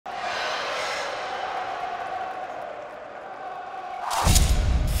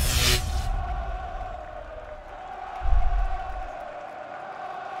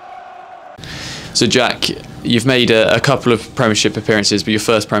So Jack, you've made a couple of Premiership appearances, but your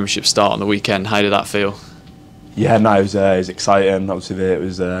first Premiership start on the weekend, how did that feel? Yeah, no, it was exciting. Obviously,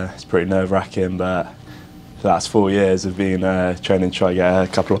 it's pretty nerve-wracking, but for the last 4 years I've been training to try to get a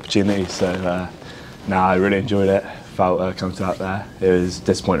couple of opportunities. So, I really enjoyed it. Felt coming out there. It was a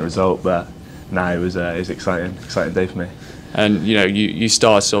disappointing result, but it was exciting day for me. And you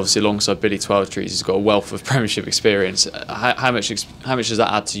started obviously alongside Billy Twelvetrees, who's got a wealth of Premiership experience. How much does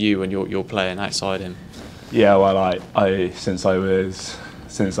that add to you when you're playing outside him? Yeah, well, I since I was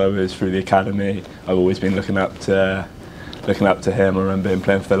through the academy, I've always been looking up to him. I remember him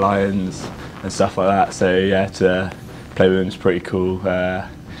playing for the Lions and stuff like that. So yeah, to play with him is pretty cool.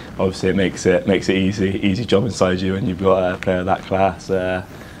 Obviously, it makes it easy job inside you when you've got a player of that class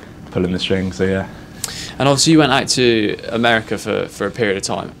pulling the strings. So yeah. And obviously you went out to America for a period of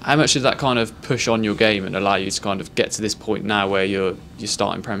time. How much did that kind of push on your game and allow you to kind of get to this point now where you're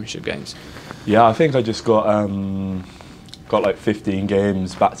starting Premiership games? Yeah, I think I just got like 15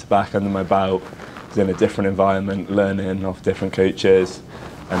 games back to back under my belt. I was in a different environment, learning off different coaches,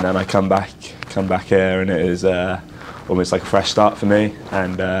 and then I come back here, and it is almost like a fresh start for me.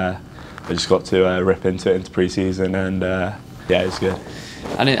 And I just got to rip into pre-season, and yeah, it's good.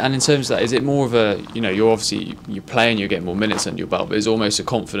 And in terms of that, is it more of a, you're playing, you're getting more minutes under your belt, but it's almost a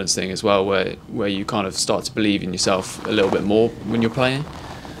confidence thing as well, where you kind of start to believe in yourself a little bit more when you're playing?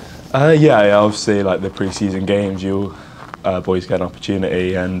 Yeah, obviously, like the pre-season games, you boys get an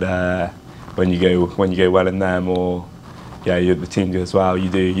opportunity, and when you go well in them, or the team does well, you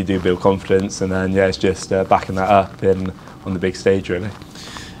do build confidence, and then it's just backing that up on the big stage really.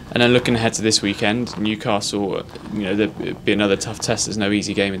 And then looking ahead to this weekend, Newcastle, there'll be another tough test. There's no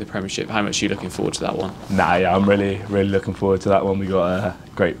easy game in the Premiership. How much are you looking forward to that one? I'm really looking forward to that one. We got a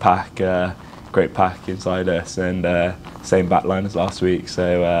great pack inside us, and same back line as last week.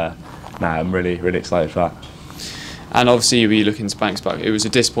 So I'm really excited for that. And obviously you'll be looking to bounce back. It was a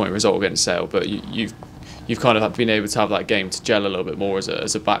disappointing result against Sale, but you've kind of been able to have that game to gel a little bit more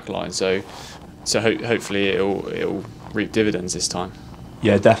as a back line. So hopefully it'll reap dividends this time.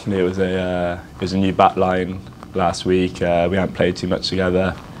 Yeah, definitely. It was a new back line last week. We hadn't played too much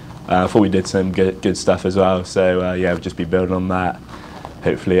together. I thought we did some good stuff as well. So we'll just be building on that.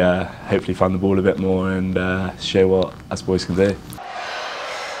 Hopefully find the ball a bit more and show what us boys can do.